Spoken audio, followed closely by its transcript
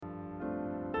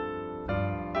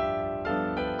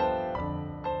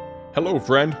Hello,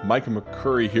 friend. Micah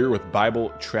McCurry here with Bible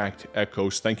Tract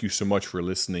Echoes. Thank you so much for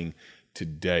listening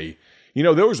today. You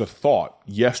know, there was a thought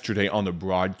yesterday on the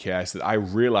broadcast that I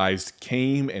realized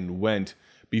came and went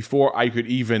before I could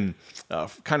even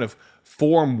kind of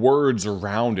form words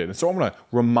around it. And so I'm going to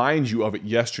remind you of it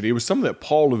yesterday. It was something that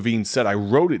Paul Levine said. I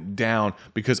wrote it down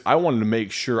because I wanted to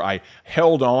make sure I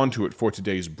held on to it for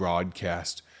today's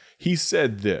broadcast. He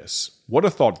said this. What a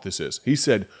thought this is. He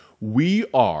said, we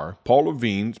are, Paul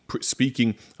Levine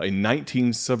speaking in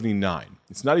 1979.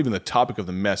 It's not even the topic of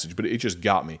the message, but it just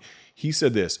got me. He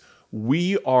said this,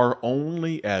 we are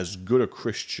only as good a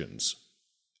Christians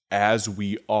as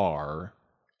we are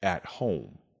at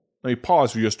home. Let me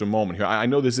pause for just a moment here. I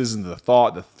know this isn't the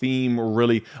thought, the theme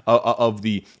really of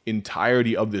the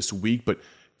entirety of this week, but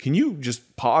can you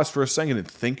just pause for a second and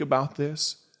think about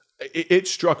this? It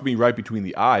struck me right between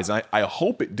the eyes. I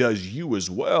hope it does you as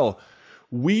well.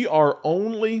 We are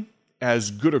only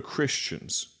as good a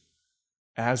Christians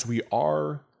as we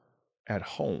are at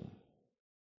home.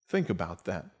 Think about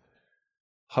that.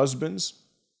 Husbands,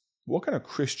 what kind of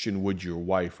Christian would your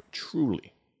wife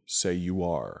truly say you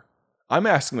are? I'm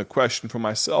asking the question for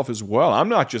myself as well. I'm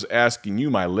not just asking you,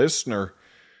 my listener.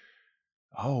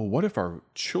 Oh, what if our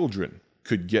children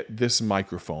could get this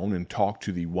microphone and talk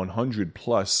to the 100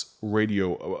 plus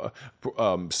radio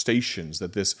stations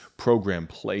that this program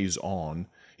plays on?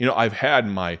 You know, I've had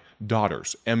my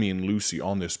daughters, Emmy and Lucy,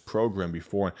 on this program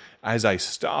before. And as I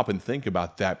stop and think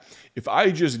about that, if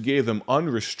I just gave them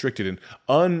unrestricted and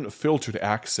unfiltered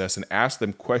access and asked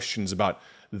them questions about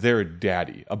their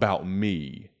daddy, about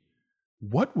me,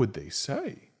 what would they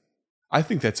say? I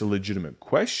think that's a legitimate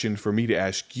question for me to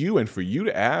ask you and for you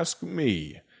to ask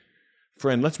me.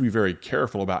 Friend, let's be very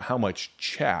careful about how much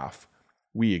chaff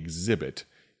we exhibit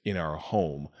in our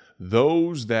home.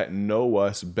 Those that know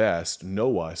us best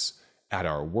know us at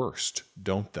our worst,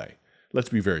 don't they? Let's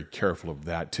be very careful of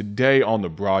that. Today on the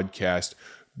broadcast,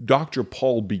 Dr.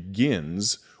 Paul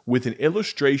begins with an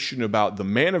illustration about the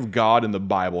man of God in the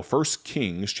Bible. 1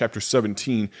 Kings chapter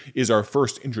 17 is our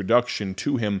first introduction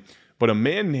to him, but a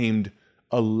man named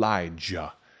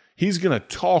Elijah. He's going to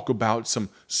talk about some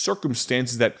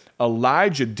circumstances that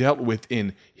Elijah dealt with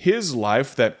in his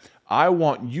life that I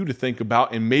want you to think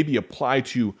about and maybe apply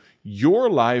to your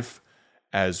life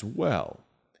as well.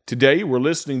 Today, we're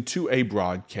listening to a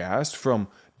broadcast from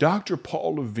Dr.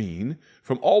 Paul Levine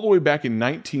from all the way back in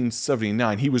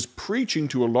 1979. He was preaching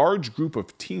to a large group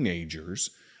of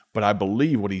teenagers, but I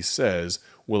believe what he says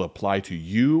will apply to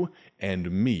you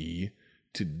and me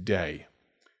today.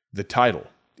 The title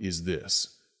is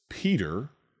this: Peter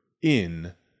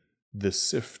in the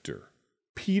Sifter.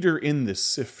 Peter in the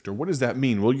Sifter. What does that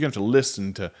mean? Well, you have to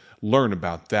listen to learn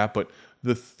about that, but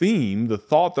the theme, the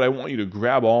thought that I want you to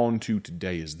grab on to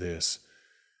today is this: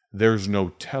 there's no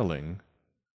telling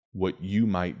what you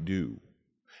might do.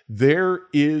 There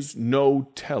is no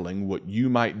telling what you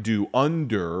might do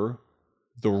under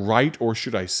the right, or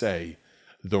should I say,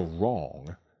 the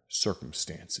wrong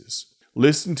circumstances.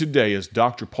 Listen today as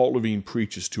Dr. Paul Levine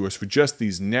preaches to us for just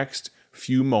these next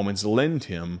few moments. Lend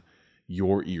him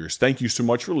your ears. Thank you so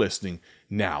much for listening.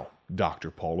 Now,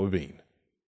 Dr. Paul Levine.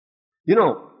 You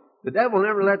know, the devil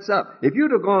never lets up. If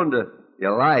you'd have gone to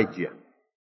Elijah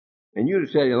and you'd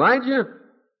have said, Elijah,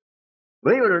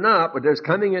 believe it or not, but there's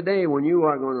coming a day when you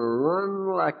are going to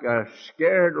run like a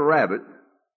scared rabbit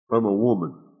from a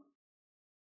woman.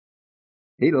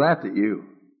 He'd laugh at you.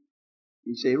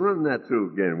 He'd say, run that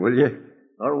through again, will you?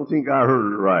 I don't think I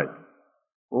heard it right.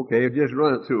 Okay, just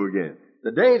run it through again.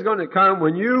 The day is going to come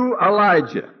when you,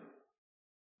 Elijah,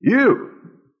 you,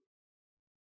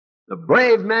 the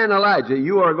brave man Elijah,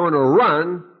 you are going to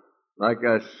run like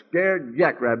a scared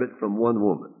jackrabbit from one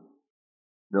woman.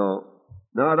 No,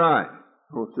 not I.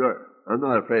 Oh, sir, I'm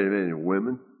not afraid of any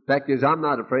women. Fact is, I'm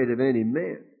not afraid of any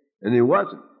man. And he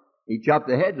wasn't. He chopped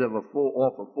the heads off of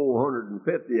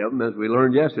 450 of them, as we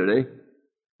learned yesterday.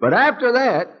 But after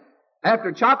that,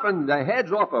 after chopping the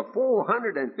heads off of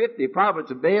 450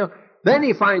 prophets of Baal, then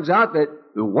he finds out that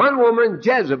the one woman,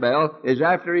 Jezebel, is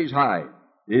after his hide.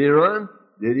 Did he run?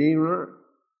 Did he run?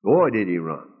 Boy, did he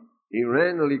run. He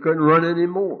ran till he couldn't run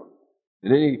anymore.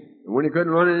 And then when he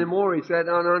couldn't run anymore, he sat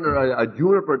down under a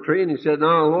juniper tree and he said,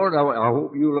 now, Lord, I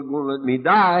hope you're going to let me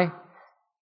die.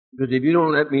 Because if you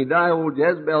don't let me die, old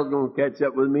Jezebel's going to catch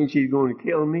up with me and she's going to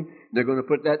kill me. And they're going to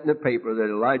put that in the paper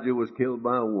that Elijah was killed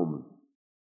by a woman.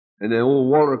 And then old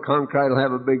Walter Cronkite will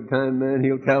have a big time, man.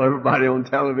 He'll tell everybody on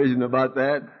television about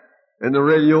that. And the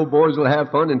radio boys will have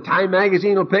fun. And Time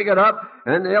Magazine will pick it up.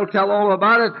 And they'll tell all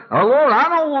about it. Oh, Lord, I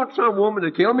don't want some woman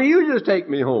to kill me. You just take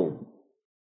me home.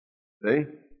 See?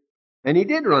 And he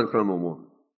did run from a woman.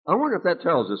 I wonder if that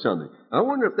tells us something. I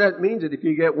wonder if that means that if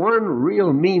you get one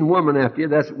real mean woman after you,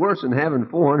 that's worse than having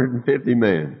 450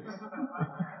 men.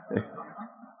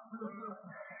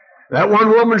 That one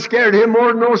woman scared him more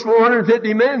than those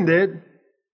 450 men did.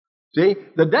 See,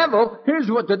 the devil, here's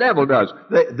what the devil does.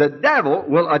 The devil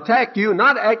will attack you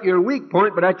not at your weak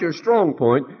point, but at your strong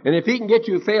point. And if he can get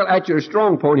you to fail at your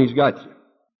strong point, he's got you.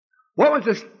 What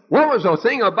was the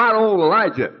thing about old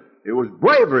Elijah? It was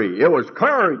bravery, it was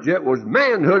courage, it was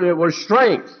manhood, it was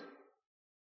strength.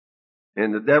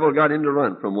 And the devil got him to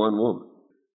run from one woman.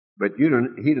 But he'd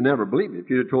have never believed it if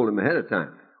you'd have told him ahead of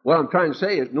time. What I'm trying to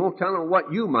say is no telling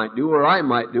what you might do or I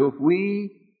might do if we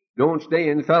don't stay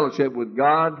in fellowship with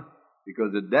God,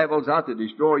 because the devil's out to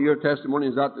destroy your testimony,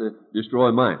 is out to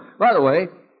destroy mine. By the way,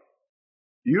 do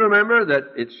you remember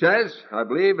that it says, I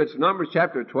believe it's Numbers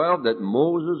chapter 12, that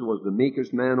Moses was the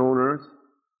meekest man on earth?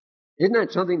 Isn't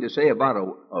that something to say about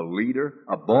a leader,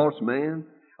 a boss man,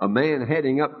 a man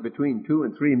heading up between 2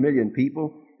 and 3 million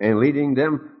people and leading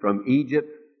them from Egypt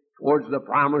towards the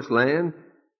promised land?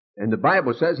 And the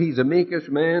Bible says he's the meekest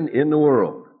man in the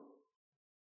world.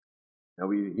 Now,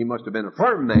 he must have been a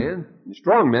firm man, a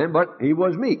strong man, but he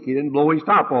was meek. He didn't blow his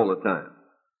top all the time.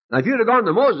 Now, if you'd have gone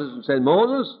to Moses and said,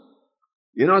 Moses,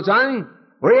 you know, Sonny,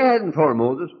 where are you heading for,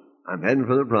 Moses? I'm heading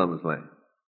for the promised land.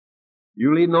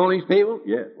 You leading all these people?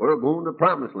 Yeah, we're going to the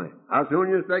promised land. How soon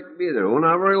do you expect to be there? Oh,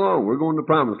 not very long. We're going to the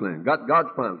promised land. Got God's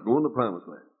promise, going to the promised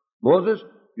land. Moses,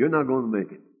 you're not going to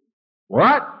make it.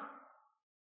 What?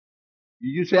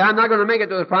 You say, I'm not going to make it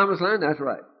to the promised land? That's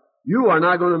right. You are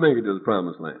not going to make it to the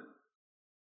promised land.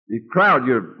 The crowd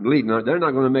you're leading, they're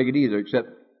not going to make it either, except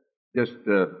just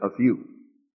a few.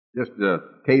 Just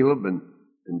Caleb and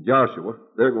Joshua.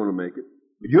 They're going to make it.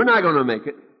 But you're not going to make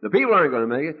it. The people aren't going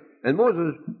to make it. And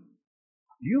Moses,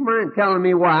 do you mind telling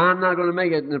me why I'm not going to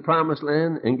make it in the promised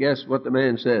land? And guess what the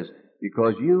man says?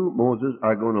 Because you, Moses,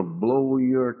 are going to blow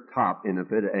your top in a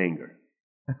fit of anger.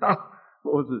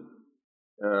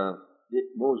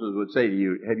 Moses would say to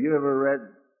you, have you ever read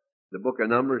the book of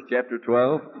Numbers, chapter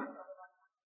 12?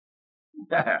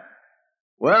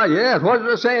 Well, yes. What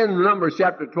does it say in Numbers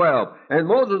chapter 12? And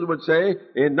Moses would say,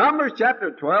 in Numbers chapter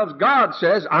 12, God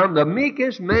says, I'm the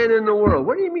meekest man in the world.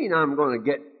 What do you mean I'm going to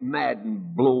get mad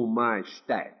and blow my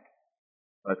stack?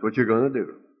 That's what you're going to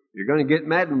do. You're going to get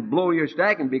mad and blow your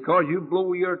stack, and because you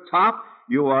blow your top,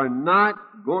 you are not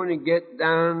going to get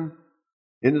down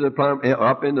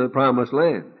up into the promised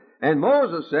land. And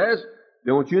Moses says,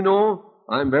 don't you know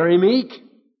I'm very meek?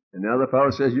 And the other fellow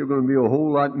says, you're going to be a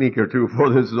whole lot meeker too before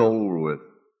this is all over with.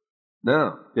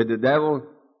 Now, did the devil...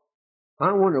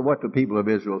 I wonder what the people of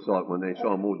Israel thought when they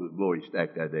saw Moses blow his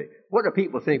stack that day. What do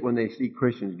people think when they see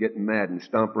Christians getting mad and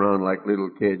stomp around like little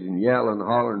kids and yell and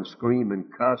holler and scream and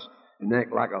cuss and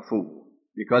act like a fool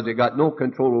because they got no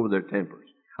control over their tempers?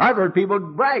 I've heard people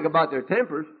brag about their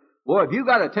tempers. Boy, if you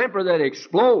got a temper that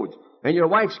explodes, and your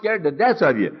wife's scared to death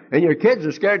of you, and your kids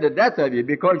are scared to death of you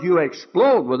because you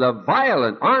explode with a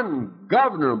violent,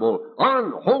 ungovernable,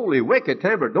 unholy, wicked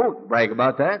temper, don't brag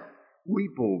about that.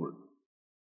 Weep over it.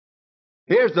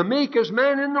 Here's the meekest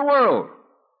man in the world.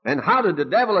 And how did the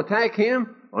devil attack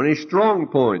him? On his strong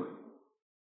point.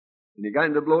 And he got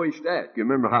him to blow his stack. You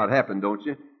remember how it happened, don't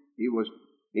you? He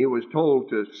was told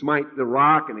to smite the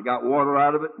rock, and he got water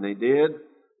out of it, and they did.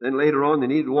 Then later on, they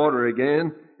needed water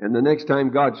again. And the next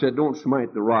time God said, don't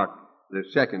smite the rock the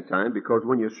second time, because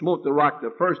when you smote the rock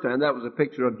the first time, that was a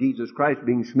picture of Jesus Christ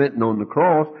being smitten on the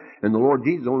cross, and the Lord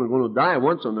Jesus is only going to die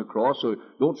once on the cross, so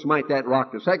don't smite that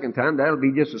rock the second time. That'll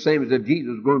be just the same as if Jesus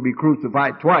was going to be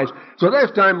crucified twice. So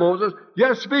this time, Moses,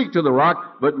 just speak to the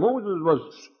rock. But Moses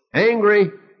was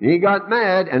angry, he got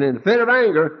mad, and in a fit of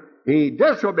anger, he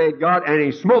disobeyed God, and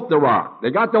he smote the rock.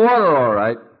 They got the water all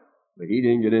right, but he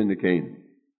didn't get into Canaan.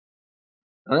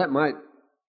 Now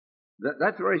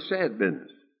that's a very sad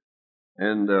business.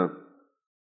 And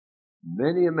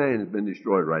many a man has been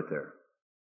destroyed right there.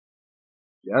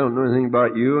 I don't know anything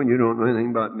about you, and you don't know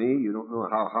anything about me. You don't know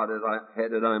how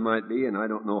hot-headed I might be, and I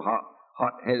don't know how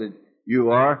hot-headed you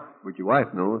are, but your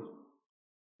wife knows.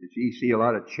 Does she see a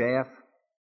lot of chaff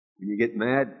when you get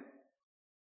mad?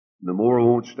 The mower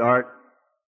won't start.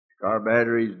 The car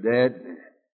battery's dead.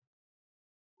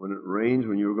 When it rains,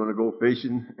 when you were going to go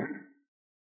fishing,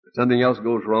 if something else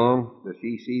goes wrong, does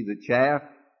she see the chaff?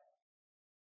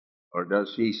 Or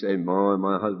does she say,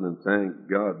 my husband, thank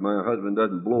God, my husband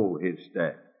doesn't blow his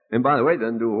stack. And by the way, it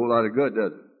doesn't do a whole lot of good,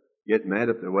 does it? Get mad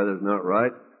if the weather's not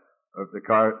right, or if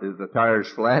the tire's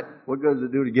flat. What good does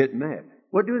it do to get mad?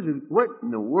 What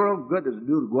in the world good does it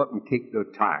do to go up and kick the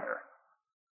tire?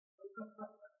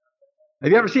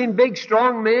 Have you ever seen big,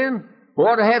 strong men who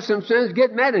ought to have some sense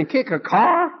get mad and kick a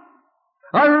car?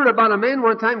 I heard about a man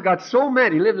one time got so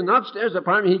mad. He lived in an upstairs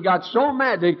apartment. He got so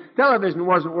mad the television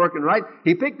wasn't working right.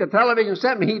 He picked the television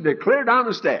set and he clear down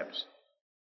the steps.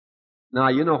 Now,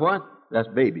 you know what? That's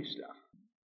baby stuff.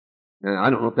 Now, I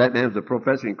don't know if that man's a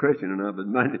professing Christian or not, but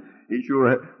man, he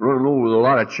sure run over with a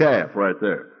lot of chaff right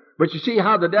there. But you see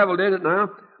how the devil did it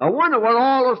now? I wonder what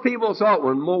all those people thought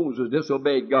when Moses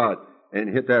disobeyed God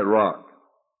and hit that rock.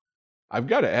 I've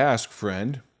got to ask,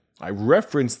 friend, I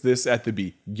referenced this at the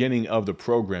beginning of the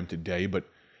program today, but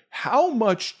how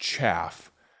much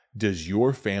chaff does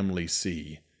your family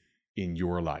see in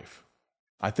your life?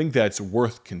 I think that's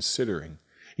worth considering.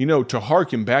 You know, to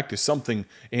hearken back to something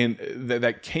and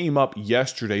that came up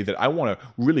yesterday that I want to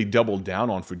really double down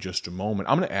on for just a moment,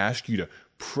 I'm going to ask you to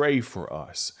pray for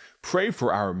us. Pray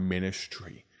for our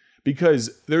ministry.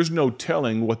 Because there's no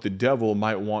telling what the devil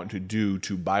might want to do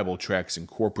to Bible Tracts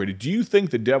Incorporated. Do you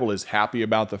think the devil is happy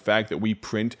about the fact that we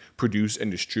print, produce, and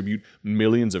distribute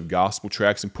millions of gospel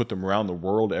tracts and put them around the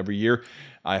world every year?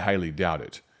 I highly doubt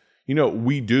it. You know,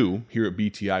 we do, here at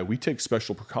BTI, we take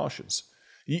special precautions.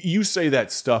 You say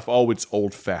that stuff, oh, it's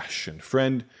old-fashioned.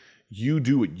 Friend, you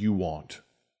do what you want.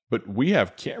 But we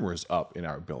have cameras up in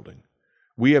our building.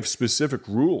 We have specific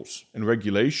rules and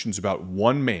regulations about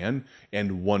one man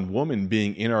and one woman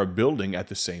being in our building at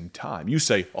the same time. You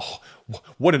say, oh,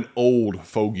 what an old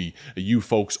fogey you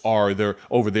folks are there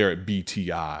over there at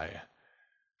BTI.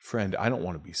 Friend, I don't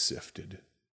want to be sifted.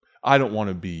 I don't want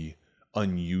to be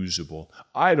unusable.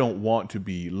 I don't want to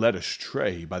be led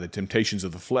astray by the temptations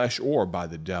of the flesh or by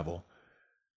the devil.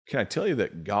 Can I tell you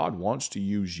that God wants to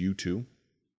use you too?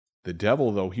 The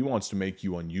devil, though, he wants to make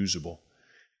you unusable.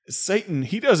 Satan,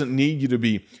 he doesn't need you to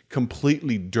be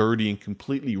completely dirty and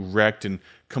completely wrecked and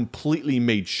completely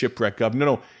made shipwreck of.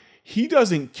 No, he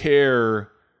doesn't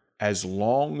care as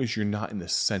long as you're not in the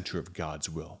center of God's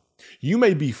will. You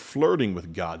may be flirting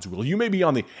with God's will. You may be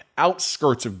on the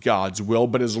outskirts of God's will,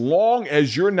 but as long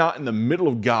as you're not in the middle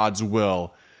of God's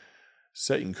will,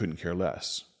 Satan couldn't care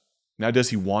less. Now, does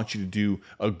he want you to do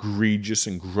egregious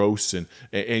and gross and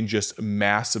just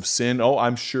massive sin? Oh,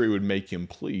 I'm sure it would make him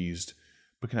pleased.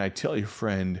 But can I tell you,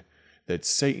 friend, that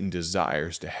Satan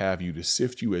desires to have you to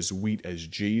sift you as wheat, as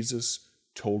Jesus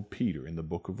told Peter in the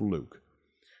book of Luke.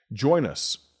 Join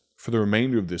us for the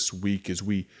remainder of this week as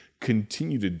we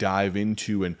continue to dive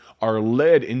into and are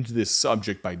led into this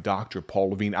subject by Dr.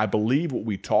 Paul Levine. I believe what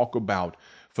we talk about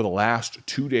for the last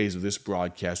 2 days of this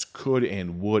broadcast could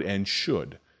and would and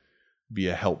should be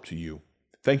a help to you.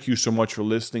 Thank you so much for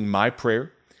listening. My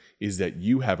prayer is that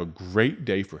you have a great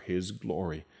day for His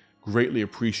glory. Greatly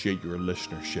appreciate your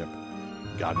listenership.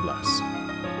 God bless.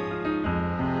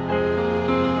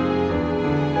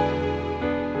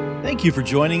 Thank you for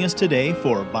joining us today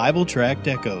for Bible Tract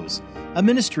Echoes, a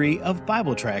ministry of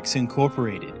Bible Tracts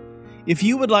Incorporated. If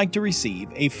you would like to receive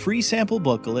a free sample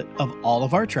booklet of all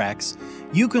of our tracts,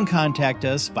 you can contact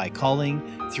us by calling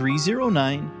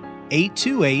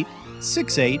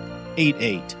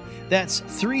 309-828-6888. That's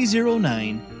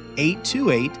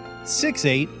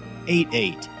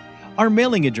 309-828-6888. Our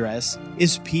mailing address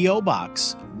is P.O.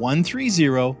 Box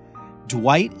 130,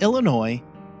 Dwight, Illinois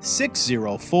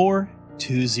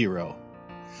 60420.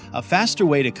 A faster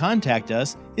way to contact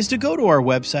us is to go to our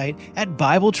website at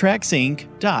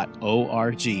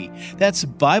BibleTractsInc.org. That's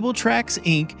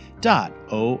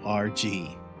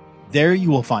BibleTractsInc.org. There you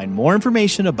will find more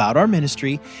information about our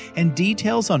ministry and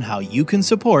details on how you can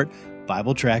support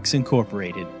Bible Tracts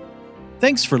Incorporated.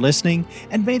 Thanks for listening,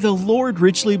 and may the Lord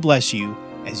richly bless you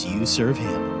as you serve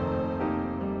Him.